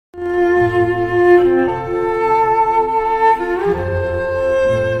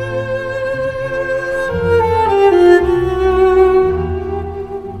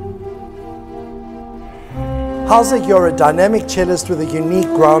Hauser, you're a dynamic cellist with a unique,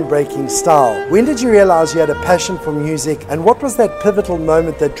 groundbreaking style. When did you realize you had a passion for music, and what was that pivotal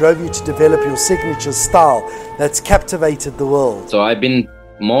moment that drove you to develop your signature style that's captivated the world? So I've been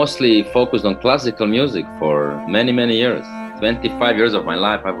mostly focused on classical music for many years. 25 years of my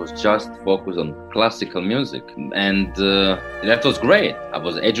life, I was just focused on classical music, and that was great. I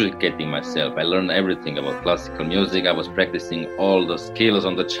was educating myself. I learned everything about classical music. I was practicing all the skills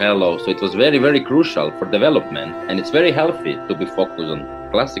on the cello, so it was very crucial for development, and it's very healthy to be focused on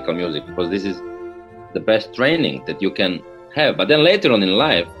classical music because this is the best training that you can have. But then later on in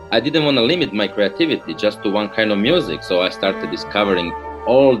life, I didn't want to limit my creativity just to one kind of music, so I started discovering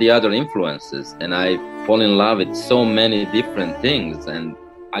all the other influences, and I fall in love with so many different things, and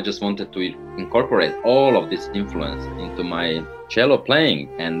I just wanted to incorporate all of this influence into my cello playing,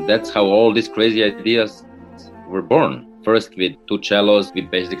 and that's how all these crazy ideas were born. First, with two cellos, we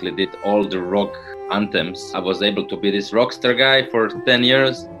basically did all the rock anthems. I was able to be this rock star guy for 10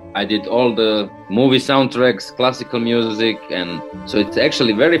 years. I did all the movie soundtracks, classical music, and so it's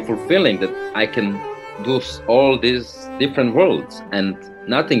actually very fulfilling that I can do all these different worlds and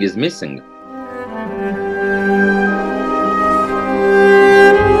nothing is missing.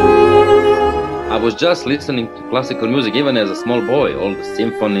 I was just listening to classical music even as a small boy, all the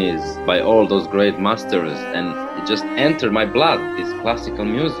symphonies by all those great masters, and it just entered my blood, this classical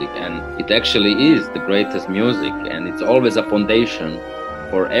music, and it actually is the greatest music, and it's always a foundation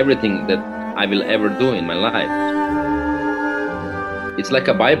for everything that I will ever do in my life. It's like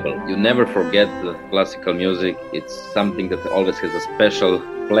a Bible. You never forget the classical music. It's something that always has a special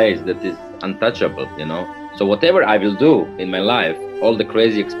place that is untouchable, you know. So whatever I will do in my life, all the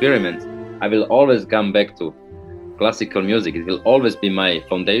crazy experiments, I will always come back to classical music. It will always be my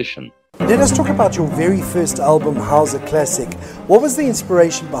foundation. Let us talk about your very first album, Hauser Classic. What was the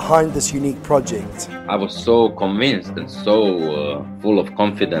inspiration behind this unique project? I was so convinced and so full of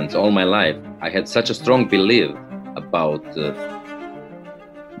confidence all my life. I had such a strong belief about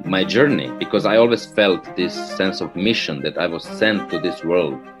my journey, because I always felt this sense of mission that I was sent to this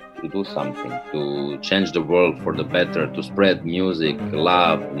world to do something, to change the world for the better, to spread music,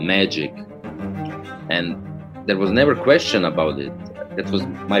 love, magic, and there was never question about it. That was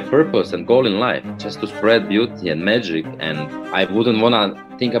my purpose and goal in life, just to spread beauty and magic, and I wouldn't want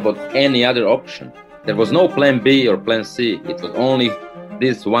to think about any other option. There was no plan B or plan C. It was only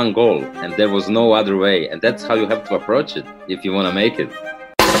this one goal, and there was no other way, and that's how you have to approach it if you want to make it.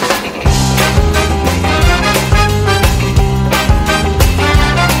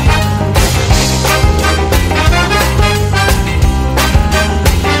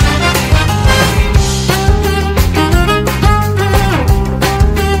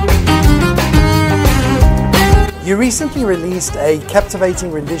 You recently released a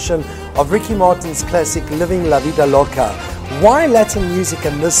captivating rendition of Ricky Martin's classic Living La Vida Loca. Why Latin music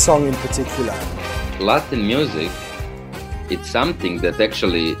and this song in particular? Latin music, it's something that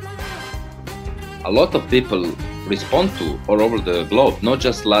actually a lot of people respond to all over the globe, not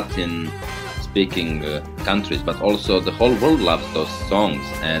just Latin-speaking countries, but also the whole world loves those songs.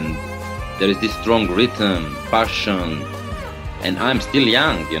 And there is this strong rhythm, passion, and I'm still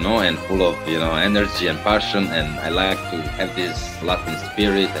young, you know, and full of, you know, energy and passion, and I like to have this Latin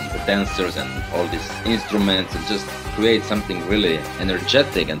spirit and the dancers and all these instruments and just create something really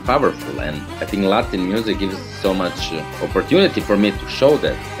energetic and powerful. And I think Latin music gives so much opportunity for me to show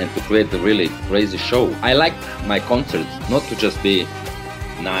that and to create a really crazy show. I like my concerts not to just be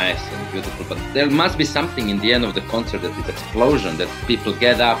nice and beautiful, but there must be something in the end of the concert that is explosion, that people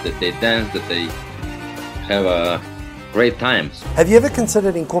get up, that they dance, that they have a great times. Have you ever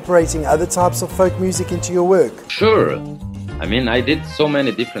considered incorporating other types of folk music into your work? Sure. I mean, I did so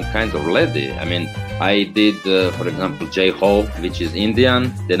many different kinds of already. I mean, I did, for example, J-Ho, which is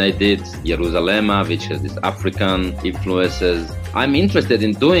Indian. Then I did Jerusalema, which has these African influences. I'm interested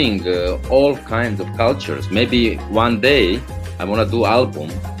in doing all kinds of cultures. Maybe one day I want to do an album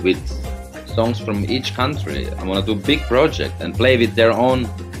with songs from each country. I want to do a big project and play with their own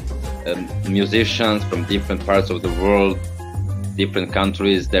musicians from different parts of the world, different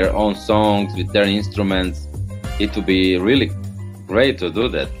countries, their own songs with their instruments. It would be really great to do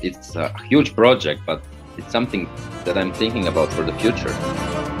that. It's a huge project, but it's something that I'm thinking about for the future.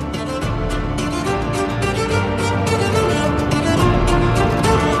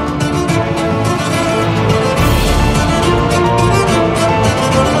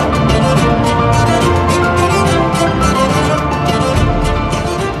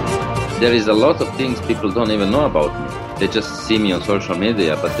 There is a lot of things people don't even know about me. They just see me on social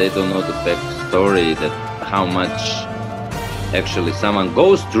media, but they don't know the backstory, that how much actually someone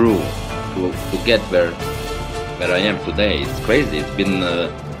goes through to get where where I am today. It's crazy. It's been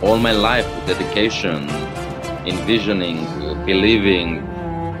all my life dedication, envisioning, believing.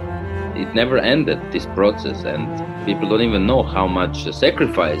 It never ended, this process, and people don't even know how much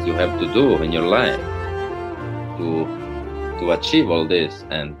sacrifice you have to do in your life to achieve all this.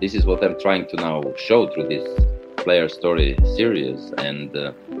 And this is what I'm trying to now show through this player story series, and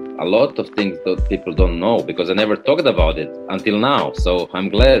a lot of things that people don't know because I never talked about it until now. So I'm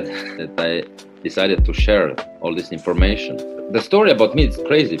glad that I decided to share all this information. The story about me is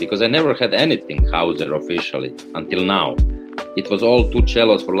crazy because I never had anything Hauser officially until now. It was all two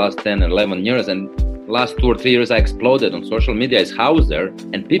cellos for last 10 and 11 years, and last 2 or 3 years I exploded on social media as Hauser,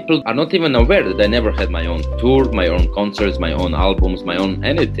 and people are not even aware that I never had my own tour, my own concerts, my own albums, my own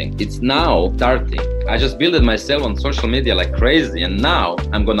anything. It's now starting. I just built myself on social media like crazy, and now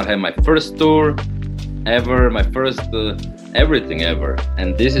I'm gonna have my first tour ever, my first everything ever,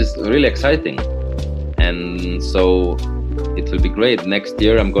 and this is really exciting. And so it will be great. Next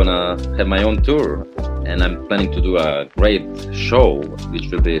year I'm gonna have my own tour, and I'm planning to do a great show, which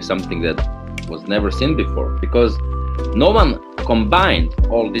will be something that was never seen before, because no one combined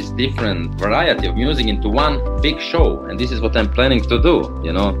all this different variety of music into one big show. And this is what I'm planning to do,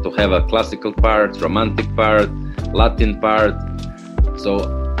 you know, to have a classical part, romantic part, Latin part.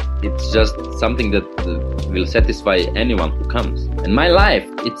 So it's just something that will satisfy anyone who comes. And my life,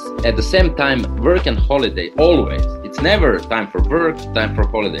 it's at the same time work and holiday, always. It's never time for work, time for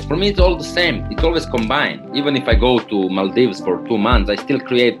holiday. For me, it's all the same. It's always combined. Even if I go to Maldives for 2 months, I still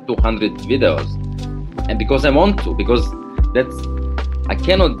create 200 videos. And because I want to, because I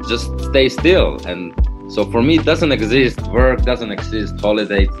cannot just stay still. And so for me, it doesn't exist work, doesn't exist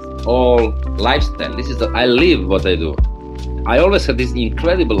holidays, all lifestyle. I live what I do. I always had this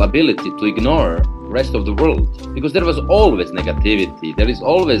incredible ability to ignore rest of the world, because there was always negativity. There is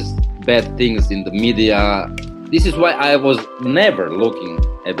always bad things in the media. This is why I was never looking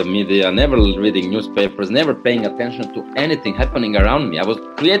at the media, never reading newspapers, never paying attention to anything happening around me. I was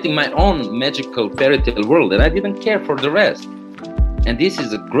creating my own magical fairy tale world, and I didn't care for the rest. And this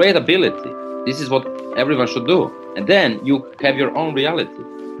is a great ability. This is what everyone should do. And then you have your own reality.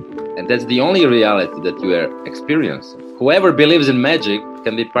 And that's the only reality that you are experiencing. Whoever believes in magic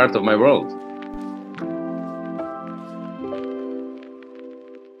can be part of my world.